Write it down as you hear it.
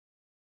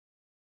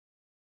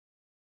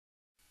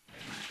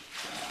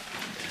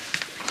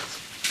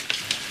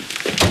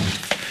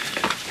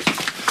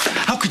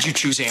did you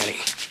choose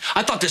Annie?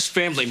 I thought this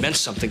family meant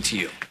something to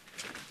you.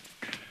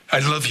 I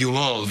love you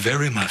all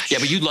very much. Yeah,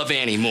 but you love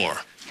Annie more.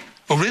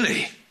 Oh,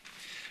 really?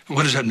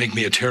 What does that make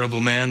me, a terrible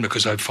man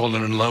because I've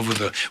fallen in love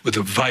with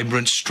a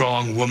vibrant,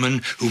 strong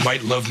woman who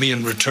might love me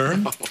in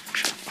return?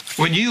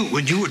 When you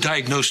were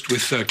diagnosed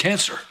with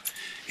cancer,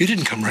 you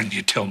didn't come running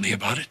to tell me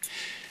about it.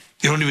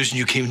 The only reason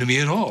you came to me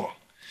at all,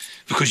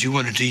 because you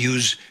wanted to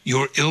use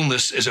your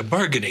illness as a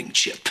bargaining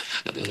chip.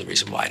 Now, the only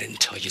reason why I didn't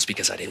tell you is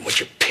because I didn't want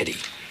your pity.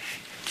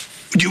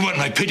 Do you want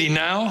my pity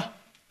now?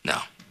 No.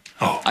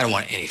 Oh. I don't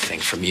want anything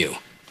from you.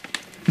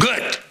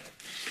 Good.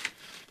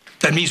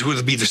 That means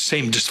we'll be the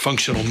same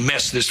dysfunctional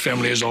mess this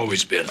family has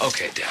always been.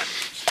 Okay, Dad.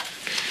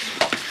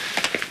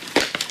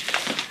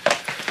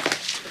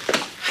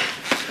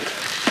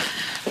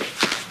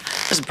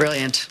 This is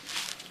brilliant.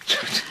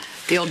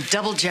 The old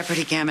double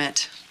jeopardy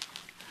gamut.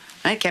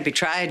 It can't be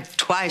tried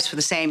twice for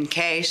the same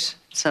case,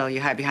 so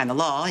you hide behind the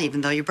law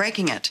even though you're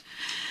breaking it.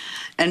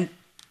 And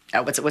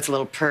what's a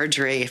little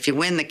perjury if you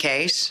win the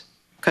case?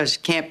 Because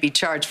you can't be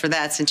charged for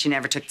that since you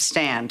never took the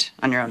stand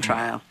on your own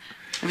trial.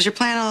 It was your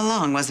plan all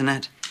along, wasn't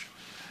it?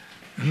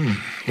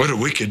 What a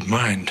wicked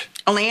mind.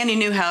 Only Annie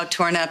knew how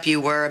torn up you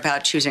were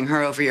about choosing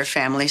her over your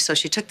family, so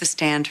she took the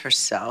stand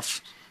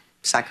herself.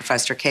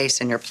 Sacrificed her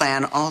case and your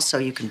plan all so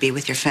you can be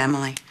with your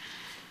family.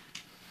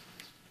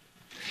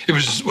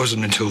 It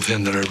wasn't until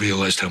then that I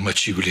realized how much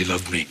she really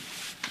loved me.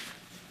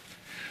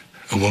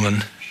 A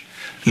woman,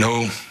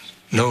 no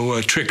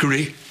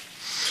trickery,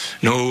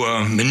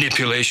 no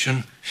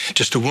manipulation,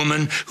 just a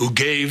woman who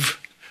gave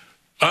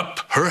up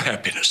her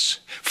happiness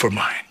for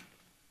mine.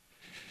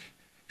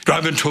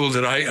 I've been told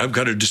that I've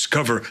got to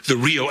discover the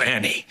real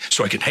Annie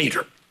so I can hate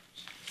her.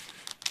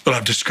 Well,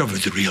 I've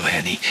discovered the real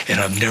Annie, and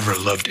I've never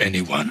loved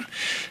anyone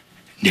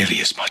nearly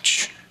as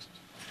much.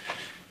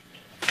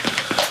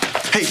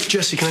 Hey,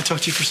 Jesse, can I talk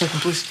to you for a second,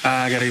 please?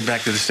 I gotta get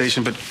back to the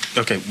station, but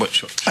okay, what?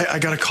 Sure. I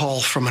got a call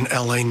from an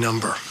LA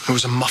number. It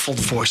was a muffled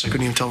voice. I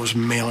couldn't even tell it was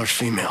male or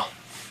female.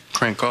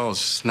 Crank calls.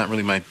 It's not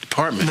really my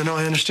department. No,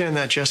 I understand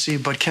that, Jesse,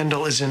 but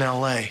Kendall is in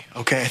LA,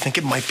 okay? I think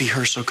it might be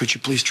her, so could you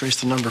please trace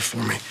the number for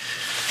me?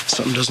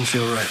 Something doesn't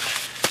feel right.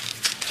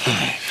 All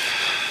right.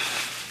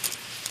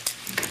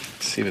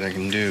 Let's see what I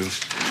can do.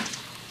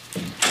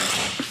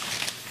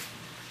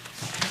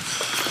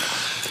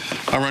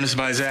 I'll run this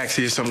by Zach,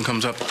 see if something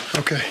comes up.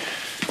 Okay.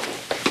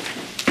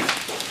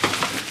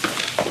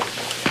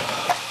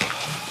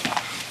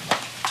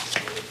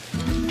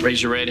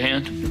 Raise your right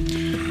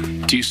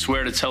hand. Do you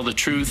swear to tell the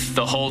truth,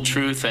 the whole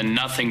truth, and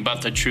nothing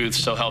but the truth,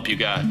 so help you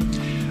God?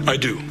 I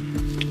do.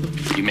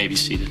 You may be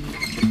seated.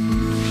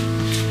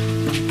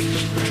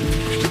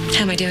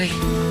 How am I doing?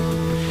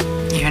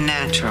 You're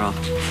natural.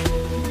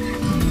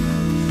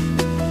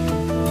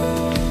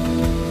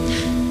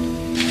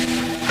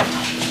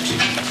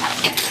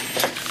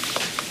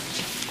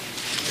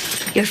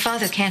 Your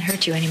father can't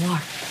hurt you anymore.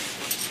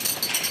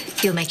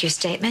 You'll make your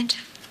statement.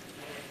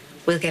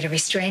 We'll get a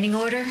restraining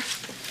order.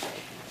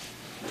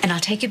 And I'll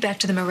take you back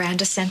to the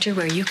Miranda Center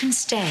where you can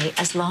stay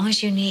as long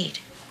as you need.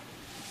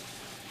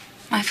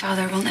 My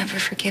father will never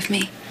forgive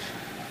me.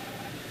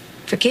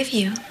 Forgive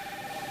you?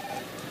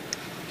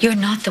 You're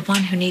not the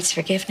one who needs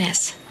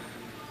forgiveness.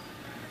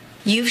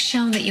 You've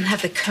shown that you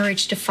have the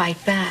courage to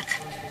fight back.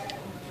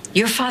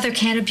 Your father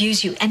can't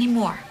abuse you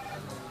anymore.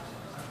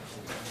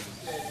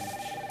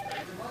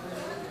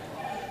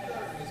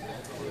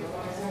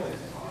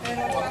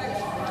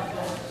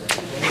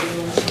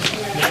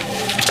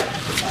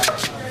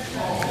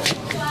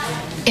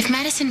 If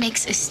Madison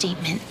makes a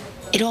statement,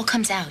 it all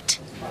comes out.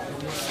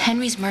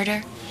 Henry's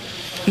murder,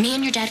 me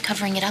and your dad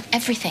covering it up,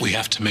 everything. We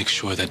have to make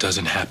sure that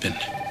doesn't happen.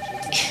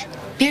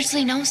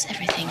 Beardsley knows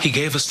everything. He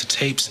gave us the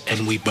tapes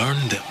and we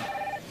burned them.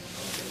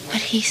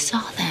 But he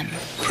saw them.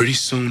 Pretty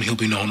soon he'll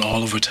be known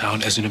all over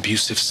town as an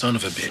abusive son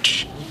of a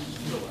bitch.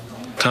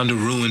 Kinda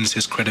ruins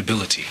his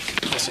credibility.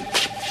 Listen,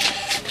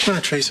 run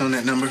a trace on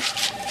that number.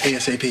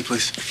 ASAP,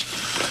 please.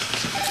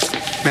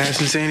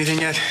 Madison say anything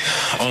yet?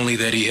 Only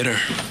that he hit her.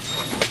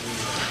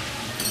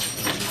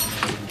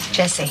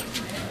 Jesse,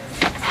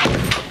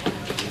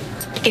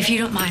 if you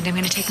don't mind, I'm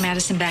going to take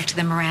Madison back to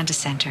the Miranda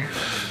Center.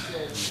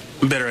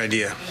 Better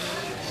idea.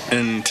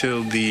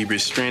 Until the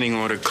restraining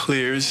order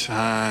clears,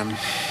 I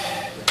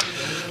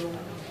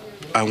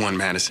want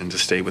Madison to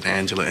stay with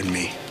Angela and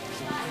me.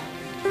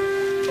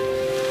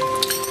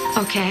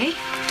 Okay.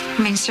 I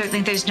mean,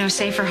 certainly there's no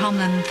safer home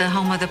than the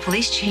home of the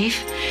police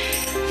chief.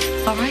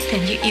 All right,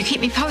 then. You keep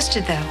me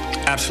posted, though.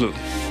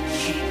 Absolutely.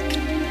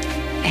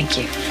 Thank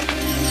you.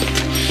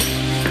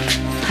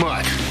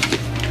 What?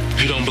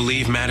 You don't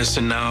believe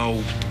Madison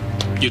now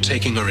you're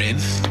taking her in?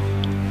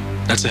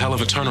 That's a hell of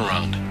a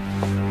turnaround.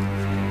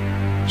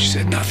 She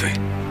said nothing.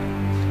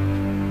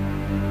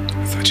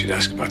 I thought you'd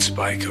ask about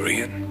Spike or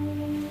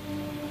Ian.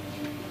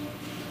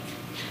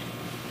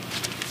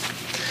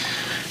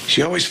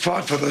 She always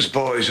fought for those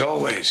boys,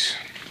 always.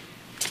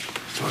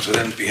 Fought for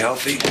them to be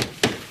healthy,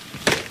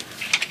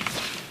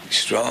 be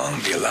strong,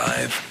 be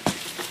alive.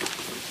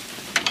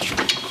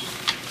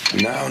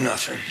 And now,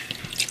 nothing.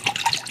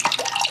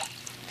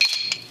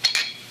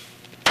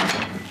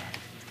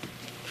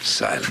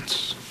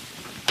 silence.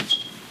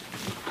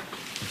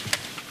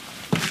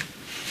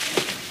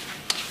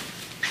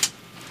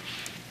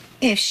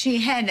 If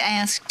she had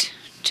asked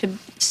to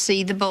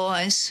see the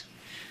boys,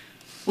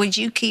 would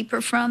you keep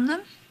her from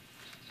them?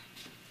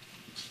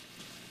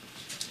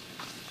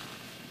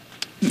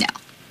 No.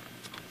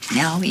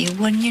 No, you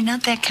wouldn't. You're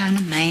not that kind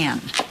of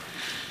man.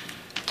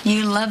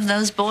 You love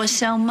those boys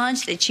so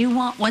much that you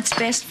want what's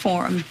best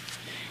for them.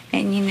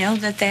 And you know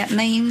that that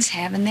means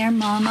having their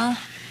mama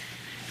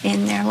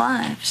in their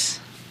lives.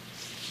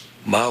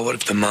 Ma, what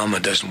if the mama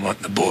doesn't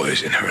want the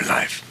boys in her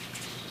life?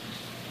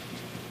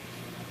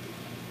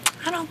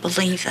 I don't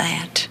believe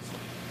that.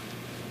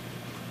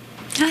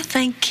 I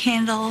think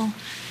Kendall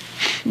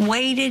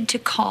waited to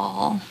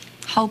call,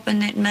 hoping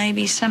that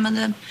maybe some of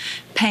the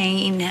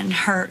pain and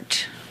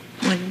hurt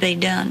would be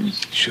done.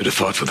 Should have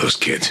fought for those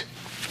kids.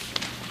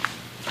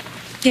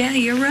 Yeah,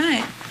 you're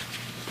right.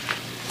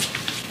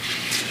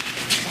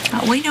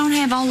 We don't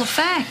have all the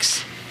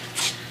facts.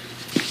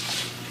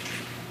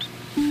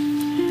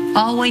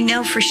 All we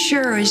know for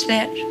sure is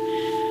that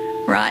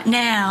right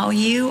now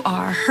you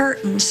are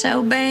hurting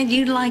so bad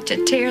you'd like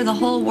to tear the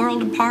whole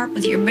world apart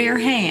with your bare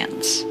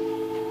hands.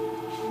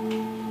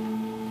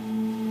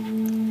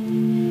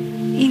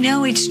 You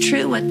know, it's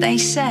true what they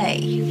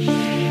say.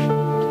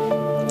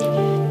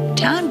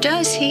 Time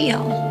does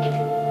heal.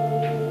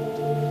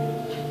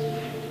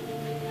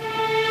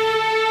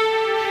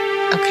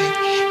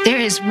 Okay, there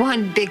is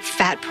one big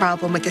fat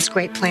problem with this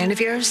great plan of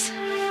yours.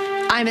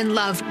 I'm in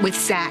love with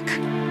Zach.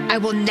 I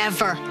will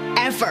never,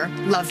 ever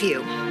love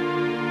you.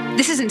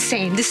 This is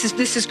insane. This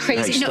is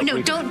crazy. Hey,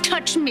 no, don't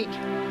touch me.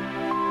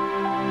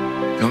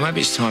 Well,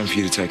 maybe it's time for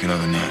you to take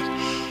another nap.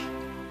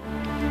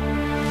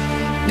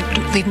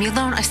 Leave me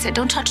alone. I said,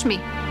 don't touch me.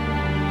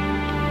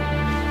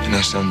 You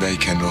know, someday,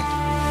 Kendall,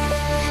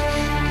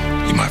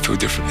 you might feel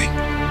differently.